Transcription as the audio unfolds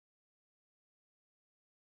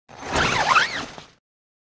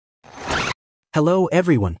Hello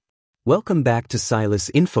everyone. Welcome back to Silas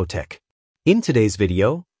Infotech. In today's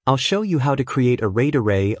video, I'll show you how to create a RAID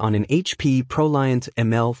array on an HPE ProLiant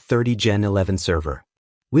ML30 Gen11 server.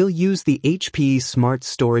 We'll use the HPE Smart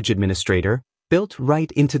Storage Administrator built right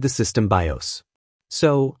into the system BIOS.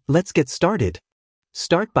 So, let's get started.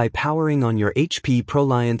 Start by powering on your HPE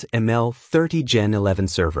ProLiant ML30 Gen11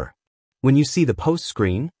 server. When you see the post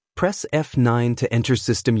screen, press F9 to enter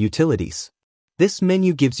System Utilities. This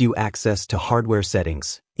menu gives you access to hardware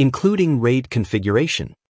settings, including RAID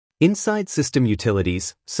configuration. Inside System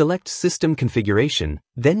Utilities, select System Configuration,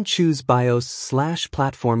 then choose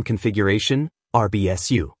BIOS/Platform Configuration,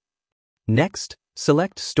 RBSU. Next,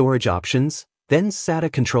 select Storage Options, then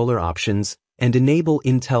SATA Controller Options, and enable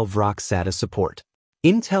Intel VROC SATA support.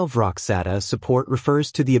 Intel VROC SATA support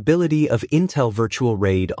refers to the ability of Intel Virtual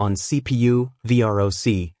RAID on CPU,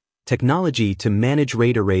 VROC, technology to manage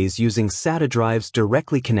RAID arrays using SATA drives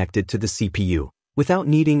directly connected to the CPU, without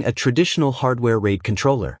needing a traditional hardware RAID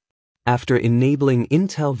controller. After enabling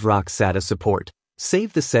Intel VROC SATA support,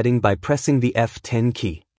 save the setting by pressing the F10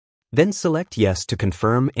 key. Then select Yes to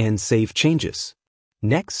confirm and save changes.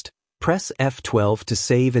 Next, press F12 to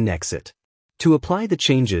save and exit. To apply the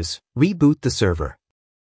changes, reboot the server.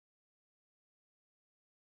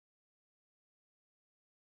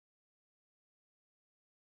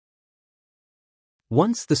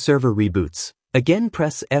 Once the server reboots, again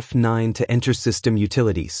press F9 to enter System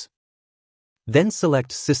Utilities. Then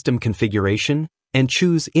select System Configuration and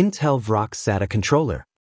choose Intel VROC SATA Controller.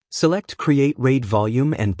 Select Create RAID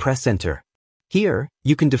Volume and press Enter. Here,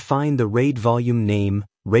 you can define the RAID volume name,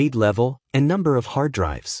 RAID level, and number of hard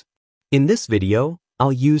drives. In this video,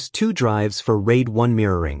 I'll use 2 drives for RAID 1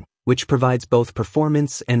 mirroring, which provides both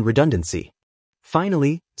performance and redundancy.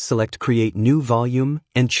 Finally, select Create New Volume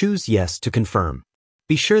and choose Yes to confirm.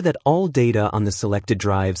 Be sure that all data on the selected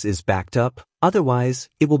drives is backed up, otherwise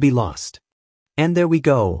it will be lost. And there we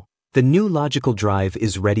go. The new logical drive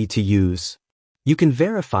is ready to use. You can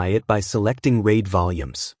verify it by selecting RAID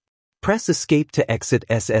volumes. Press Escape to exit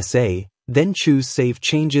SSA, then choose Save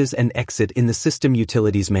Changes and Exit in the System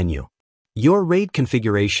Utilities menu. Your RAID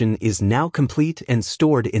configuration is now complete and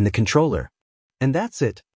stored in the controller. And that's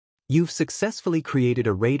it. You've successfully created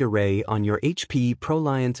a RAID array on your HPE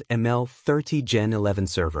ProLiant ML30 Gen11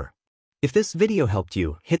 server. If this video helped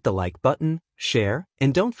you, hit the like button, share,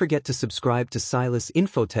 and don't forget to subscribe to Silas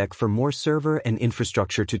Infotech for more server and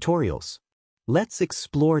infrastructure tutorials. Let's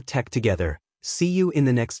explore tech together. See you in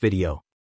the next video.